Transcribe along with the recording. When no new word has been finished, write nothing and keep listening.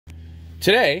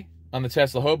Today, on the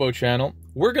Tesla Hobo channel,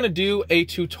 we're going to do a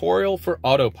tutorial for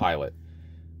Autopilot.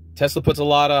 Tesla puts a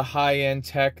lot of high-end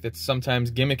tech that's sometimes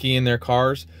gimmicky in their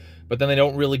cars, but then they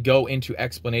don't really go into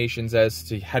explanations as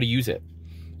to how to use it.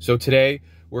 So today,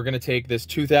 we're going to take this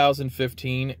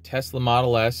 2015 Tesla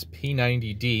Model S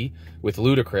P90D with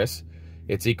Ludicrous.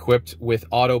 It's equipped with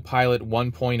Autopilot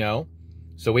 1.0,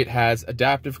 so it has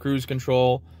adaptive cruise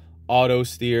control, auto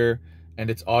steer, and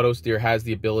its auto steer has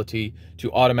the ability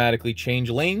to automatically change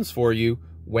lanes for you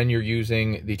when you're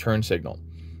using the turn signal.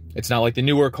 It's not like the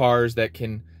newer cars that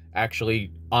can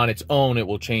actually, on its own, it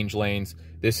will change lanes.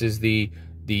 This is the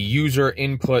user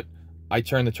input. I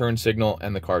turn the turn signal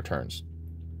and the car turns.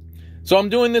 So I'm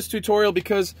doing this tutorial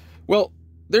because, well,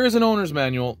 there is an owner's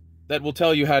manual that will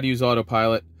tell you how to use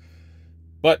Autopilot,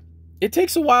 but it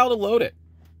takes a while to load it.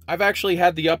 I've actually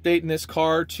had the update in this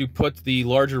car to put the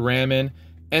larger RAM in,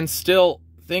 and still,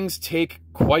 things take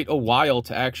quite a while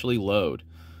to actually load.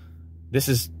 This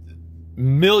is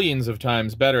millions of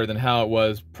times better than how it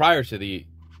was prior to the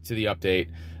update.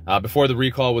 Before the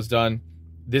recall was done,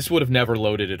 this would have never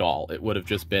loaded at all. It would have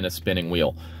just been a spinning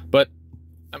wheel. But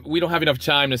we don't have enough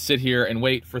time to sit here and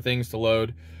wait for things to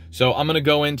load. So I'm going to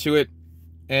go into it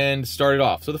and start it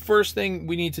off. So the first thing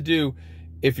we need to do,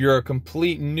 if you're a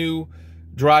complete new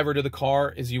driver to the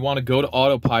car, is you want to go to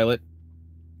Autopilot.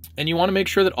 And you want to make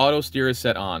sure that auto steer is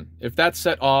set on. If that's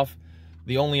set off,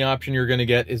 the only option you're going to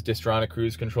get is Distronic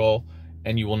cruise control,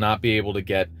 and you will not be able to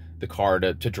get the car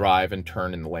to drive and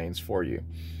turn in the lanes for you.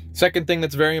 Second thing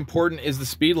that's very important is the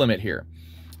speed limit here.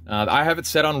 I have it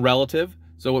set on relative.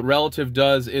 So what relative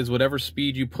does is whatever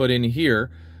speed you put in here,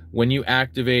 when you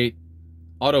activate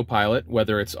Autopilot,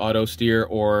 whether it's auto steer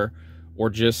or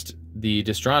just the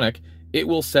Distronic, it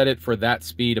will set it for that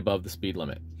speed above the speed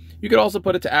limit. You could also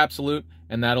put it to absolute,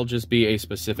 and that'll just be a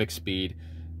specific speed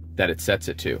that it sets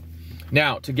it to.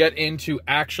 Now, to get into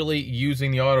actually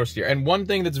using the auto steer, and one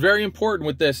thing that's very important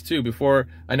with this too, before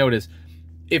I notice,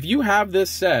 if you have this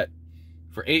set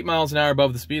for 8 miles an hour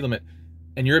above the speed limit,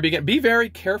 and you're a beginner, be very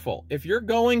careful. If you're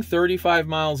going 35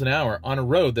 miles an hour on a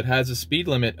road that has a speed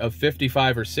limit of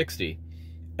 55 or 60,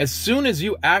 as soon as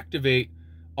you activate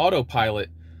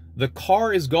Autopilot, the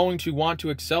car is going to want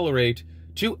to accelerate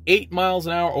to 8 miles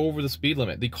an hour over the speed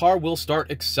limit. The car will start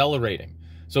accelerating.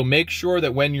 So make sure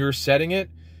that when you're setting it,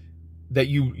 that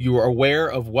you are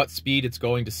aware of what speed it's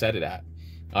going to set it at.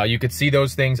 You could see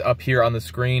those things up here on the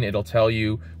screen. It'll tell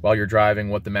you while you're driving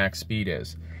what the max speed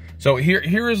is. So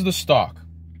here is the stock.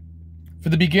 For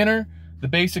the beginner, the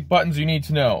basic buttons you need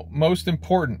to know. Most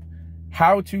important,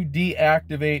 how to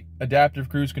deactivate adaptive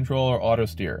cruise control or auto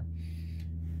steer.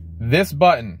 This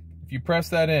button, if you press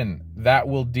that in, that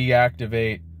will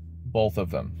deactivate both of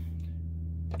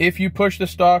them. If you push the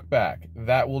stock back,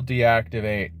 that will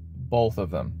deactivate both of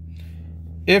them.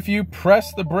 If you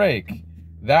press the brake,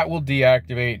 that will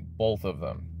deactivate both of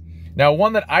them. Now,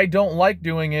 one that I don't like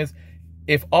doing is,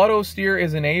 if auto steer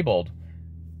is enabled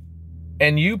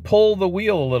and you pull the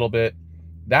wheel a little bit,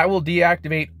 that will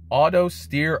deactivate auto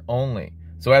steer only.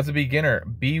 So as a beginner,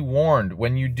 be warned,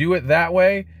 when you do it that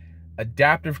way,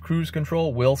 adaptive cruise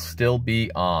control will still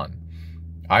be on.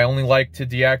 I only like to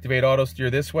deactivate auto steer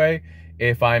this way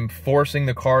if I'm forcing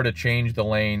the car to change the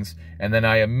lanes, and then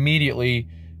I immediately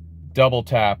double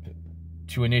tap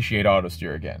to initiate auto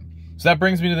steer again. So that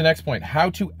brings me to the next point, how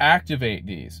to activate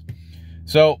these.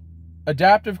 So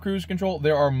adaptive cruise control,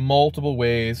 there are multiple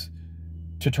ways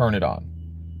to turn it on.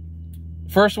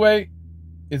 First way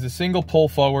is a single pull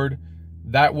forward.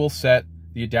 That will set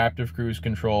the adaptive cruise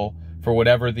control for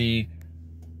whatever the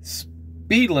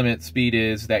speed limit speed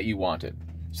is that you wanted.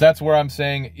 So that's where I'm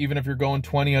saying, even if you're going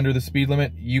 20 under the speed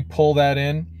limit, you pull that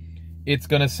in, it's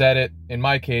going to set it, in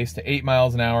my case, to 8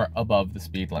 miles an hour above the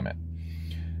speed limit.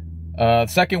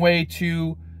 Second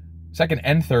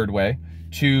and third way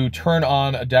to turn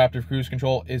on adaptive cruise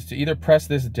control is to either press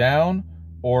this down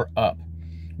or up.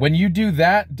 When you do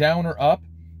that, down or up,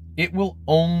 it will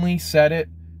only set it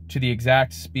to the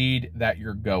exact speed that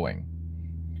you're going.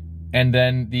 And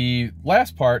then the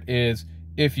last part is,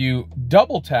 if you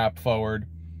double tap forward,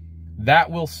 that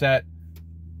will set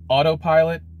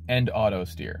Autopilot and auto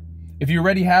steer. If you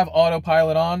already have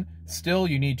Autopilot on, still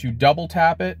you need to double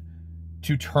tap it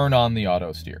to turn on the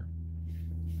auto steer.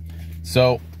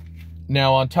 So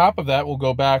now on top of that, we'll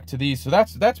go back to these. So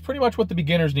that's pretty much what the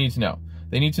beginners need to know.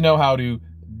 They need to know how to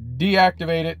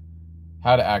deactivate it,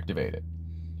 how to activate it.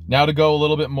 Now to go a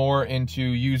little bit more into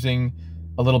using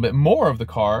a little bit more of the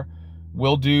car,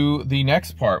 we'll do the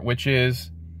next part, which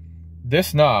is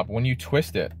this knob. When you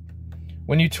twist it,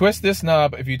 when you twist this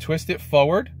knob, if you twist it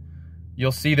forward,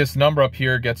 you'll see this number up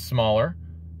here gets smaller,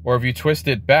 or if you twist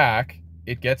it back,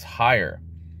 it gets higher.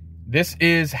 This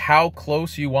is how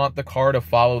close you want the car to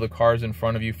follow the cars in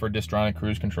front of you for Distronic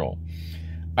cruise control.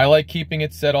 I like keeping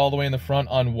it set all the way in the front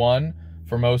on 1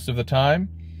 for most of the time,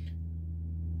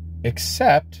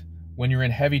 except when you're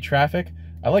in heavy traffic.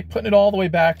 I like putting it all the way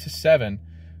back to 7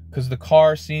 because the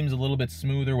car seems a little bit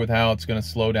smoother with how it's going to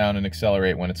slow down and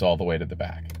accelerate when it's all the way to the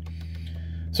back.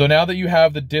 So now that you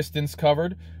have the distance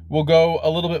covered, we'll go a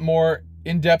little bit more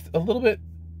in depth, a little bit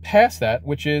past that,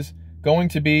 which is going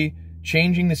to be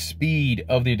changing the speed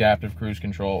of the adaptive cruise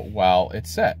control while it's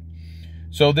set.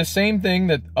 So the same thing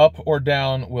that up or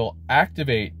down will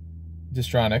activate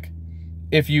Distronic,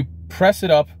 if you press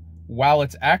it up while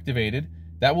it's activated,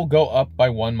 that will go up by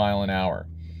 1 mile an hour.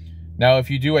 Now, if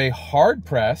you do a hard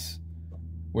press,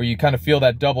 where you kind of feel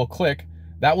that double click,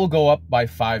 that will go up by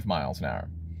 5 miles an hour.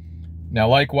 Now,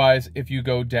 likewise, if you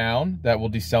go down, that will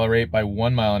decelerate by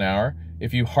 1 mile an hour.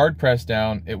 If you hard press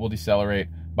down, it will decelerate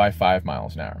by 5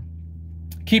 miles an hour.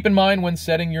 Keep in mind when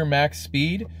setting your max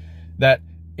speed that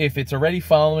if it's already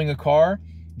following a car,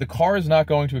 the car is not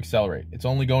going to accelerate. It's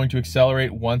only going to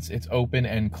accelerate once it's open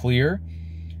and clear.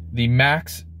 The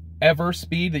max ever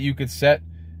speed that you could set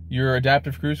your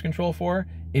adaptive cruise control for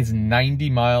is 90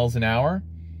 miles an hour.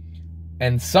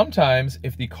 And sometimes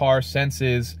if the car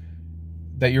senses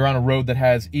that you're on a road that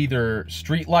has either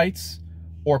street lights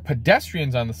or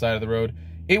pedestrians on the side of the road,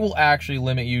 it will actually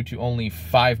limit you to only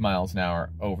 5 miles an hour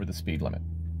over the speed limit.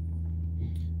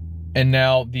 And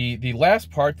now the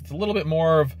last part that's a little bit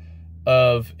more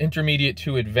of intermediate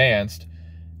to advanced,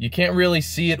 you can't really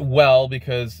see it well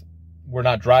because we're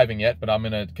not driving yet, but I'm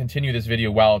going to continue this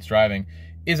video while it's driving,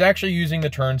 is actually using the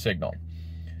turn signal.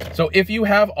 So if you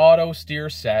have auto steer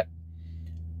set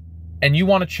and you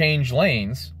want to change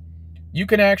lanes, you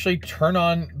can actually turn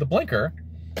on the blinker,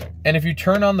 and if you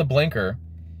turn on the blinker,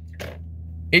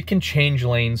 it can change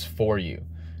lanes for you.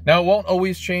 Now, it won't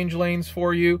always change lanes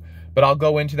for you, but I'll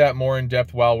go into that more in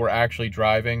depth while we're actually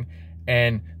driving.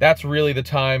 And that's really the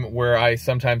time where I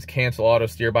sometimes cancel auto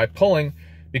steer by pulling,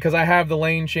 because I have the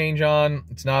lane change on.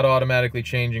 It's not automatically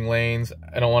changing lanes.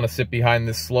 I don't want to sit behind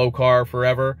this slow car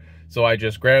forever. So I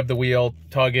just grab the wheel,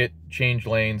 tug it, change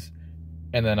lanes,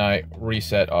 and then I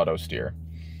reset auto steer.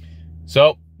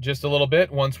 So just a little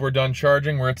bit, once we're done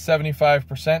charging, we're at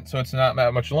 75%, so it's not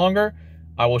that much longer.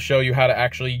 I will show you how to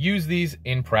actually use these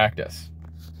in practice.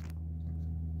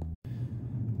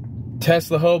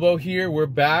 Tesla Hobo here. We're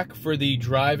back for the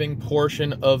driving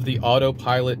portion of the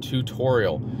Autopilot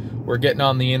tutorial. We're getting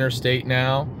on the interstate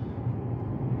now,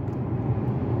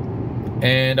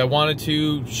 and I wanted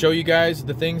to show you guys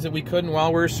the things that we couldn't while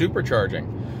we were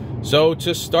supercharging. So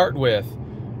to start with,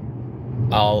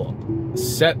 I'll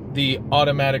set the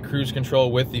automatic cruise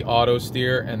control with the auto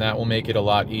steer, and that will make it a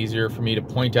lot easier for me to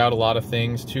point out a lot of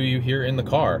things to you here in the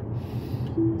car.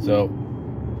 So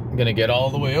I'm gonna get all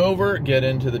the way over, get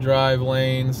into the drive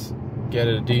lanes, get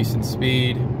at a decent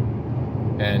speed,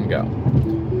 and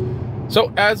go.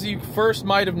 So as you first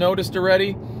might have noticed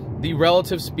already, the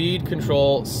relative speed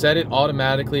control set it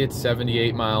automatically at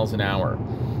 78 miles an hour.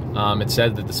 It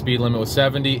said that the speed limit was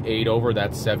 70, 8 over,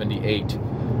 that's 78.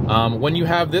 When you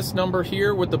have this number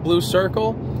here with the blue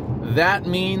circle, that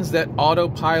means that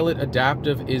Autopilot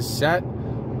adaptive is set.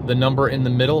 The number in the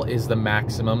middle is the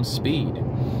maximum speed.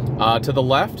 To the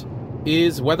left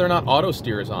is whether or not auto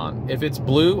steer is on. If it's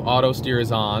blue, auto steer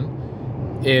is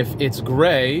on. If it's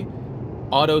gray,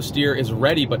 auto steer is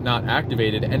ready but not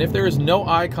activated. And if there is no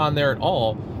icon there at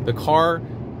all, the car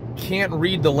can't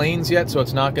read the lanes yet, so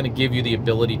it's not going to give you the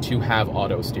ability to have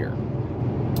auto steer.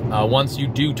 Once you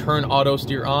do turn auto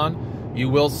steer on, you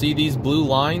will see these blue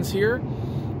lines here.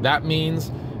 That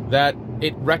means that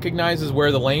it recognizes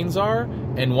where the lanes are,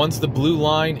 and once the blue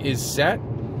line is set,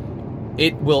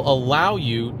 it will allow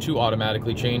you to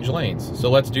automatically change lanes. So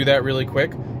let's do that really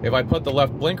quick. If I put the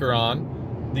left blinker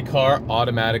on, the car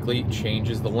automatically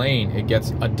changes the lane. It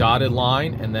gets a dotted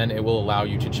line, and then it will allow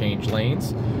you to change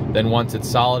lanes. Then once it's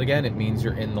solid again, it means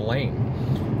you're in the lane.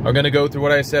 I'm going to go through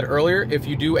what I said earlier. If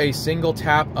you do a single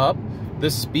tap up, the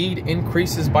speed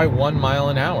increases by 1 mile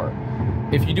an hour.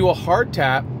 If you do a hard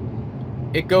tap,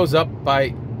 it goes up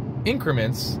by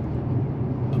increments.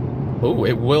 Oh,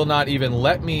 it will not even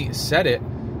let me set it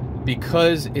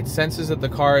because it senses that the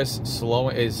car is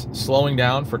slowing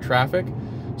down for traffic.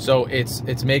 So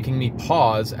it's making me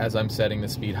pause as I'm setting the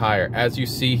speed higher. As you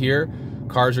see here,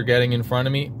 cars are getting in front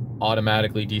of me,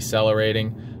 automatically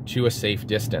decelerating to a safe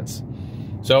distance.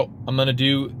 So I'm going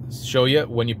to show you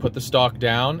when you put the stalk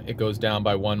down, it goes down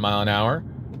by 1 mile an hour.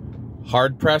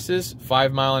 Hard presses,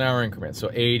 5 mile an hour increments. So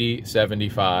 80,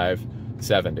 75,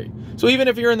 70. So even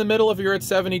if you're in the middle, if you're at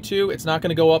 72, it's not going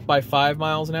to go up by 5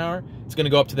 miles an hour. It's going to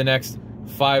go up to the next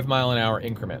 5-mile-an-hour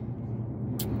increment.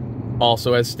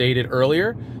 Also, as stated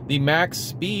earlier, the max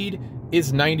speed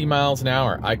is 90 miles an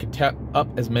hour. I could tap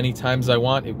up as many times as I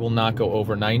want. It will not go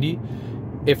over 90.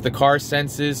 If the car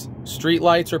senses street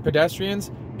lights or pedestrians,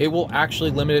 it will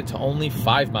actually limit it to only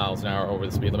 5 miles an hour over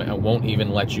the speed limit and won't even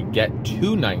let you get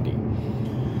to 90.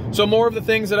 So more of the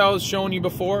things that I was showing you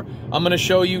before, I'm going to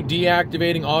show you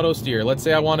deactivating auto steer. Let's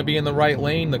say I want to be in the right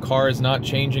lane. The car is not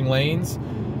changing lanes.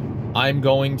 I'm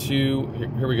going to,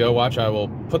 here we go, watch, I will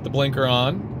put the blinker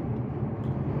on.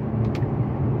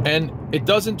 And it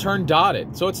doesn't turn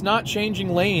dotted. So it's not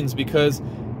changing lanes because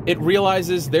it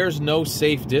realizes there's no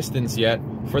safe distance yet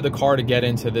for the car to get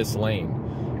into this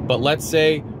lane. But let's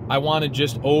say I want to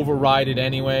just override it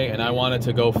anyway and I want it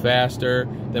to go faster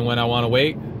than when I want to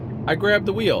wait. I grab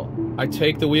the wheel. I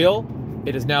take the wheel.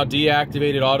 It is now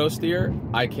deactivated auto steer.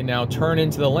 I can now turn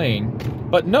into the lane.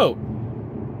 But note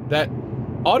that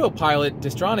Autopilot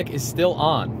Distronic is still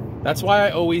on. That's why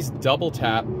I always double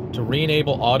tap to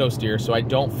re-enable auto steer so I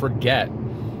don't forget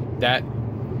that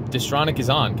Distronic is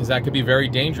on, because that could be very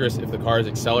dangerous if the car is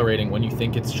accelerating when you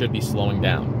think it should be slowing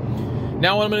down.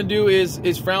 Now what I'm going to do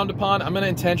is frowned upon. I'm going to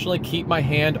intentionally keep my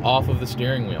hand off of the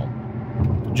steering wheel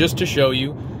just to show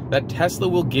you that Tesla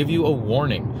will give you a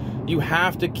warning. You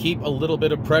have to keep a little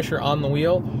bit of pressure on the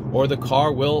wheel or the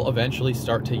car will eventually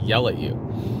start to yell at you.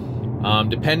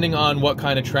 Depending on what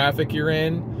kind of traffic you're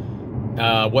in,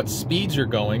 what speeds you're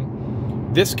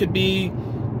going, this could be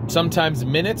sometimes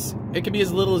minutes. It could be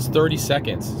as little as 30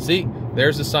 seconds. See,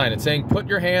 there's a sign. It's saying, put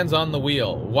your hands on the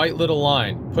wheel. White little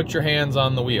line, put your hands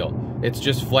on the wheel. It's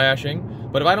just flashing.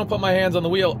 But if I don't put my hands on the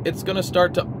wheel, it's going to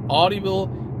start to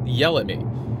audible yell at me.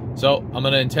 So I'm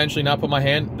going to intentionally not put my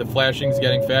hand. The flashing's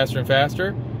getting faster and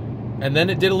faster. And then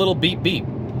it did a little beep beep.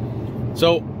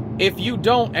 So if you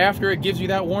don't, after it gives you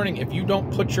that warning, if you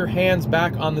don't put your hands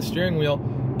back on the steering wheel,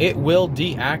 it will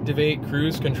deactivate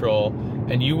cruise control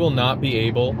and you will not be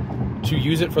able to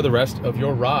use it for the rest of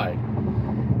your ride.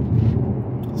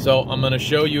 So I'm going to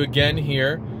show you again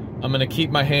here. I'm going to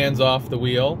keep my hands off the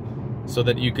wheel so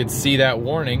that you could see that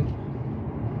warning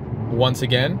once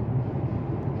again.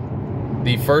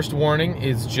 The first warning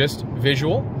is just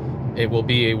visual. It will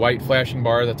be a white flashing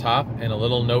bar at the top and a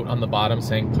little note on the bottom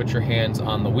saying put your hands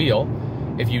on the wheel.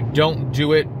 If you don't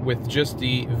do it with just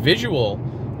the visual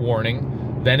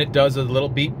warning, then it does a little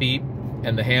beep beep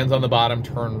and the hands on the bottom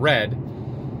turn red.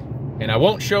 And I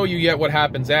won't show you yet what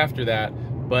happens after that,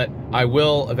 but I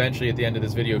will eventually at the end of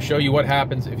this video show you what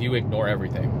happens if you ignore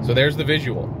everything. So there's the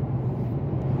visual.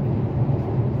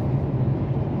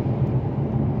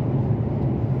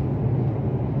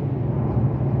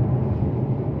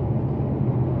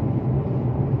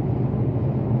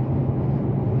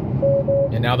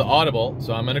 And now the audible,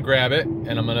 so I'm gonna grab it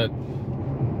and I'm gonna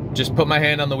just put my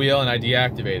hand on the wheel and I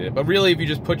deactivate it. But really, if you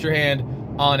just put your hand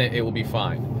on it, it will be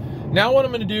fine. Now what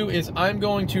I'm gonna do is I'm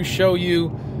going to show you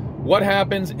what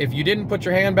happens if you didn't put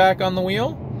your hand back on the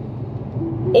wheel,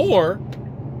 or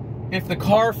if the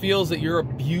car feels that you're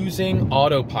abusing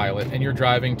autopilot and you're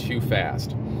driving too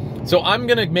fast. So I'm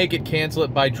gonna make it cancel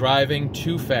it by driving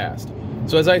too fast.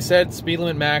 So as I said, speed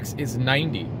limit max is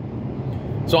 90.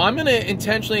 So I'm going to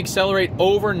intentionally accelerate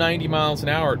over 90 miles an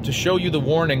hour to show you the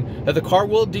warning that the car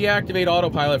will deactivate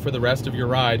autopilot for the rest of your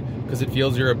ride because it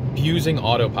feels you're abusing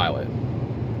autopilot.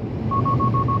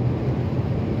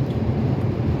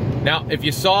 Now, if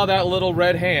you saw that little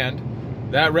red hand,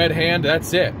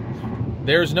 that's it.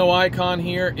 There's no icon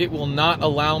here. It will not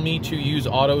allow me to use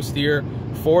auto steer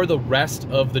for the rest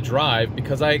of the drive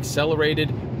because I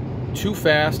accelerated too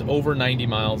fast over 90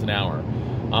 miles an hour.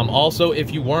 Also,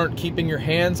 if you weren't keeping your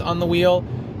hands on the wheel,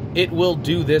 it will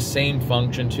do this same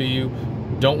function to you.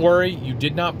 Don't worry, you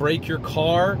did not break your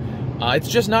car. It's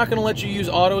just not going to let you use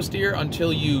auto steer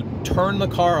until you turn the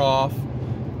car off,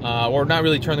 or not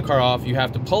really turn the car off. You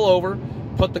have to pull over,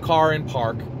 put the car in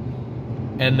park,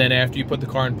 and then after you put the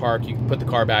car in park, you can put the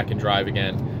car back in drive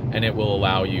again, and it will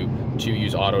allow you to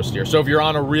use auto steer. So if you're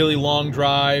on a really long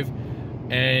drive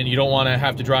and you don't want to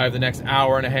have to drive the next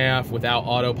hour and a half without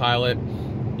autopilot,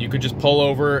 you could just pull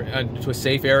over to a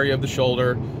safe area of the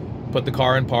shoulder, put the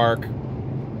car in park,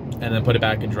 and then put it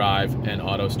back in drive, and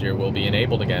auto steer will be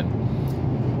enabled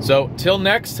again. So till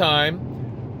next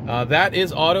time, that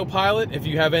is autopilot. If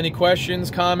you have any questions,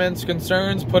 comments,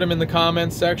 concerns, put them in the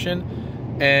comments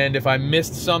section. And if I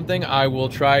missed something, I will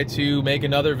try to make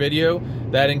another video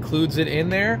that includes it in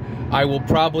there. I will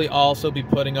probably also be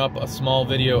putting up a small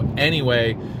video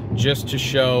anyway, just to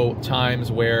show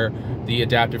times where the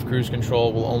adaptive cruise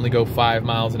control will only go 5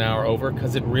 miles an hour over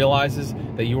because it realizes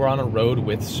that you are on a road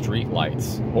with street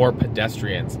lights or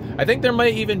pedestrians. I think there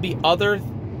might even be other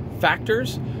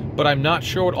factors, but I'm not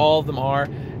sure what all of them are,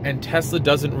 and Tesla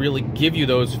doesn't really give you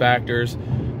those factors.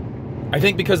 I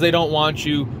think because they don't want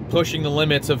you pushing the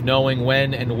limits of knowing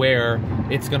when and where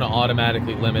it's going to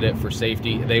automatically limit it for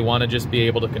safety. They want to just be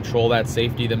able to control that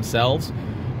safety themselves.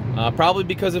 Probably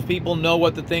because if people know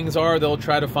what the things are, they'll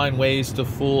try to find ways to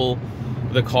fool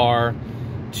the car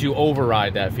to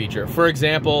override that feature. For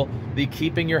example, the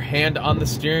keeping your hand on the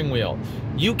steering wheel.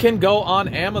 You can go on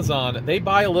Amazon. They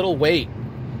buy a little weight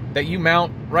that you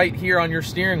mount right here on your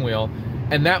steering wheel,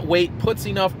 and that weight puts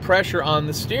enough pressure on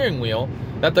the steering wheel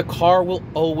that the car will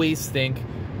always think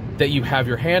that you have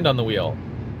your hand on the wheel.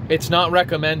 It's not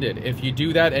recommended. If you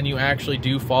do that and you actually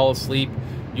do fall asleep,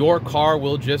 your car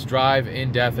will just drive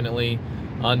indefinitely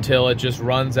until it just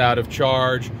runs out of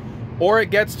charge, or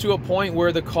it gets to a point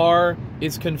where the car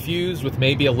is confused with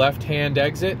maybe a left-hand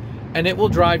exit, and it will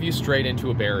drive you straight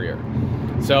into a barrier.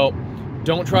 So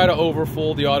don't try to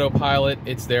overfool the autopilot.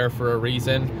 It's there for a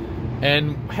reason.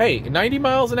 And hey, 90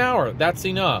 miles an hour, that's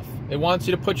enough. It wants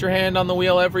you to put your hand on the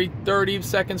wheel every 30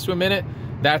 seconds to a minute.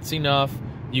 That's enough.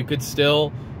 You could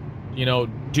still, you know,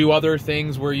 do other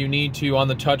things where you need to on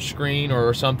the touch screen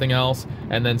or something else,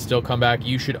 and then still come back.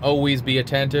 You should always be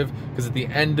attentive, because at the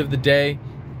end of the day,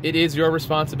 it is your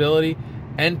responsibility,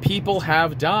 and people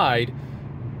have died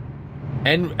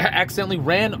and accidentally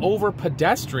ran over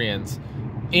pedestrians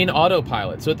in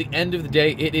autopilot. So at the end of the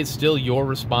day, it is still your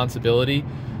responsibility.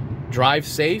 Drive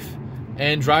safe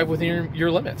and drive within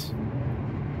your limits.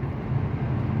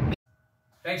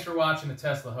 Thanks for watching the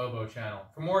Tesla Hobo channel.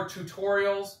 For more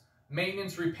tutorials,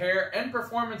 maintenance, repair, and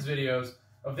performance videos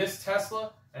of this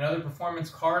Tesla and other performance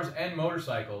cars and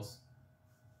motorcycles,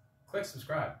 click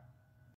subscribe.